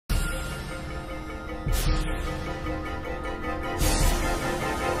We're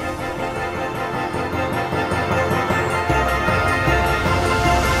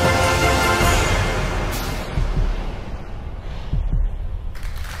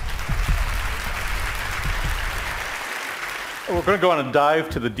going to go on a dive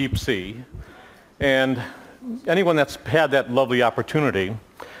to the deep sea, and anyone that's had that lovely opportunity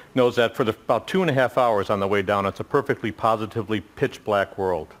knows that for about 2.5 hours on the way down, it's a perfectly positively pitch black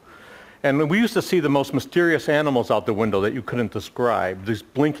world. And we used to see the most mysterious animals out the window that you couldn't describe, these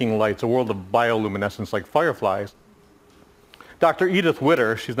blinking lights, a world of bioluminescence like fireflies. Dr. Edith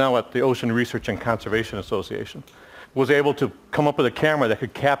Witter, she's now at the Ocean Research and Conservation Association, was able to come up with a camera that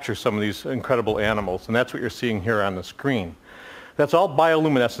could capture some of these incredible animals, and that's what you're seeing here on the screen. That's all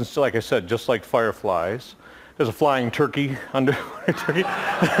bioluminescence, like I said, just like fireflies. There's a flying turkey under turkey.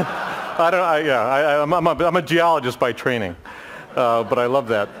 I'm a geologist by training, but I love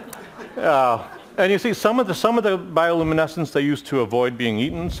that. And you see some of the bioluminescence they use to avoid being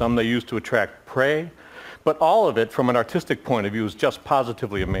eaten, some they use to attract prey, but all of it from an artistic point of view is just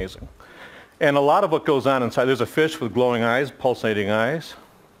positively amazing. And a lot of what goes on inside, there's a fish with glowing eyes, pulsating eyes.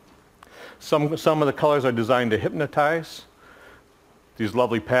 Some of the colors are designed to hypnotize. These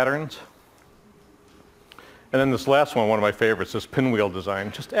lovely patterns. And then this last one of my favorites, this pinwheel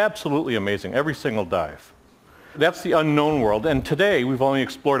design, just absolutely amazing, every single dive. That's the unknown world, and today we've only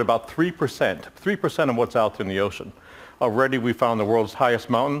explored about 3% of what's out there in the ocean. Already we found the world's highest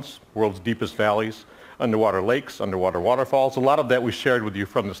mountains, world's deepest valleys, underwater lakes, underwater waterfalls. A lot of that we shared with you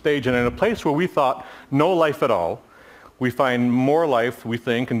from the stage, and in a place where we thought no life at all, we find more life, we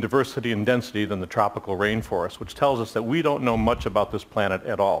think, in diversity and density than the tropical rainforest, which tells us that we don't know much about this planet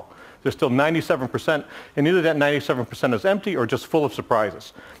at all. There's still 97%, and either that 97% is empty or just full of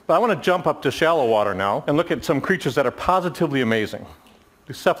surprises. But I want to jump up to shallow water now and look at some creatures that are positively amazing.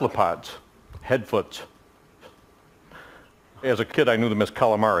 These cephalopods, headfoots. As a kid, I knew them as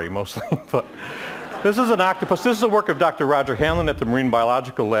calamari mostly, but this is an octopus. This is the work of Dr. Roger Hanlon at the Marine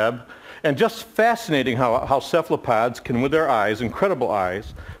Biological Lab. And just fascinating how cephalopods can, with their eyes, incredible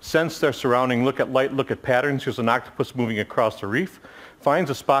eyes, sense their surrounding, look at light, look at patterns. Here's an octopus moving across the reef,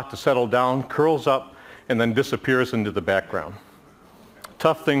 finds a spot to settle down, curls up, and then disappears into the background.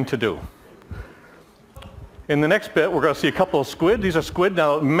 Tough thing to do. In the next bit, we're going to see a couple of squid. These are squid.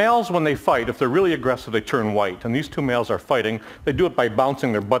 Now, males, when they fight, if they're really aggressive, they turn white. And these two males are fighting. They do it by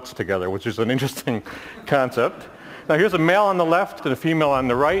bouncing their butts together, which is an interesting concept. Now here's a male on the left and a female on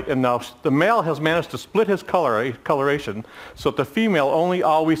the right, and now the male has managed to split his coloration so that the female only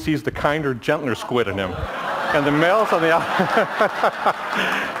always sees the kinder, gentler squid in him. And the male's on the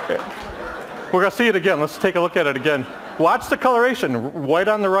We're going to see it again. Let's take a look at it again. Watch the coloration. White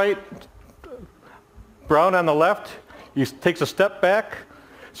on the right, brown on the left. He takes a step back,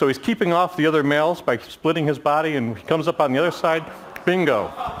 so he's keeping off the other males by splitting his body, and he comes up on the other side.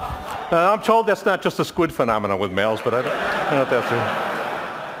 Bingo. Now, I'm told that's not just a squid phenomenon with males, but I don't know if that's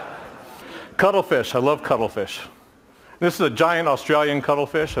it. Cuttlefish. I love cuttlefish. This is a giant Australian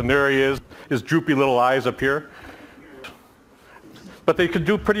cuttlefish, and there he is, his droopy little eyes up here. But they could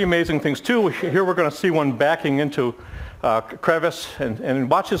do pretty amazing things too. Here we're going to see one backing into a crevice, and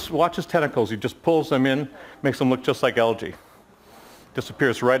watch his tentacles. He just pulls them in, makes them look just like algae.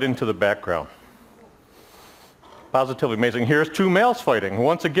 Disappears right into the background. Positively amazing. Here's two males fighting.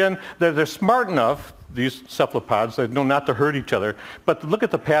 Once again, they're smart enough, these cephalopods, they know not to hurt each other, but look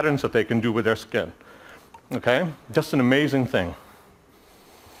at the patterns that they can do with their skin. Okay? Just an amazing thing.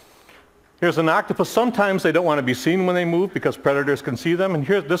 Here's an octopus. Sometimes they don't want to be seen when they move because predators can see them. And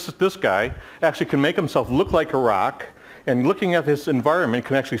here's this guy actually can make himself look like a rock, and looking at his environment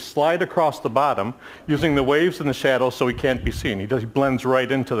can actually slide across the bottom using the waves and the shadows so he can't be seen. He blends right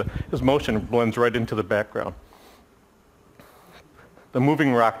into his motion blends right into the background. The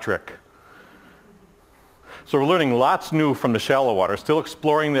moving rock trick. So we're learning lots new from the shallow water, still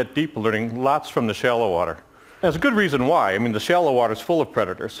exploring that deep, learning lots from the shallow water. There's a good reason why. I mean, the shallow water is full of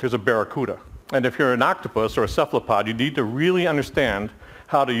predators. Here's a barracuda. And if you're an octopus or a cephalopod, you need to really understand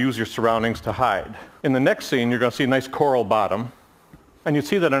how to use your surroundings to hide. In the next scene, you're going to see a nice coral bottom. And you'd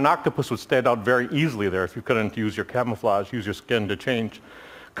see that an octopus would stand out very easily there if you couldn't use your camouflage, use your skin to change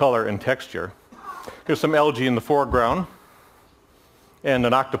color and texture. Here's some algae in the foreground. And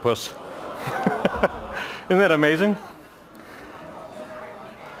an octopus. Isn't that amazing?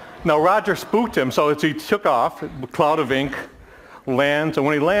 Now Roger spooked him, so he took off, a cloud of ink, lands, and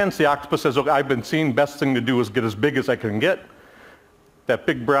when he lands, the octopus says, "Look, I've been seen, best thing to do is get as big as I can get." That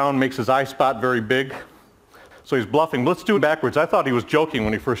big brown makes his eye spot very big. So he's bluffing. Let's do it backwards. I thought he was joking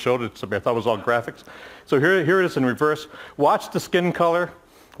when he first showed it to me. I thought it was all graphics. So here it is in reverse. Watch the skin color.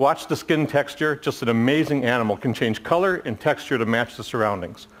 Watch the skin texture. Just an amazing animal. Can change color and texture to match the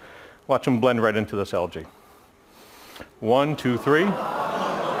surroundings. Watch them blend right into this algae. 1, 2, 3.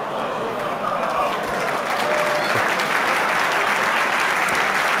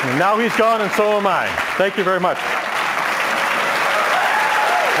 And now he's gone, and so am I. Thank you very much.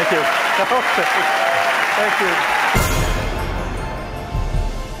 Thank you. Thank you.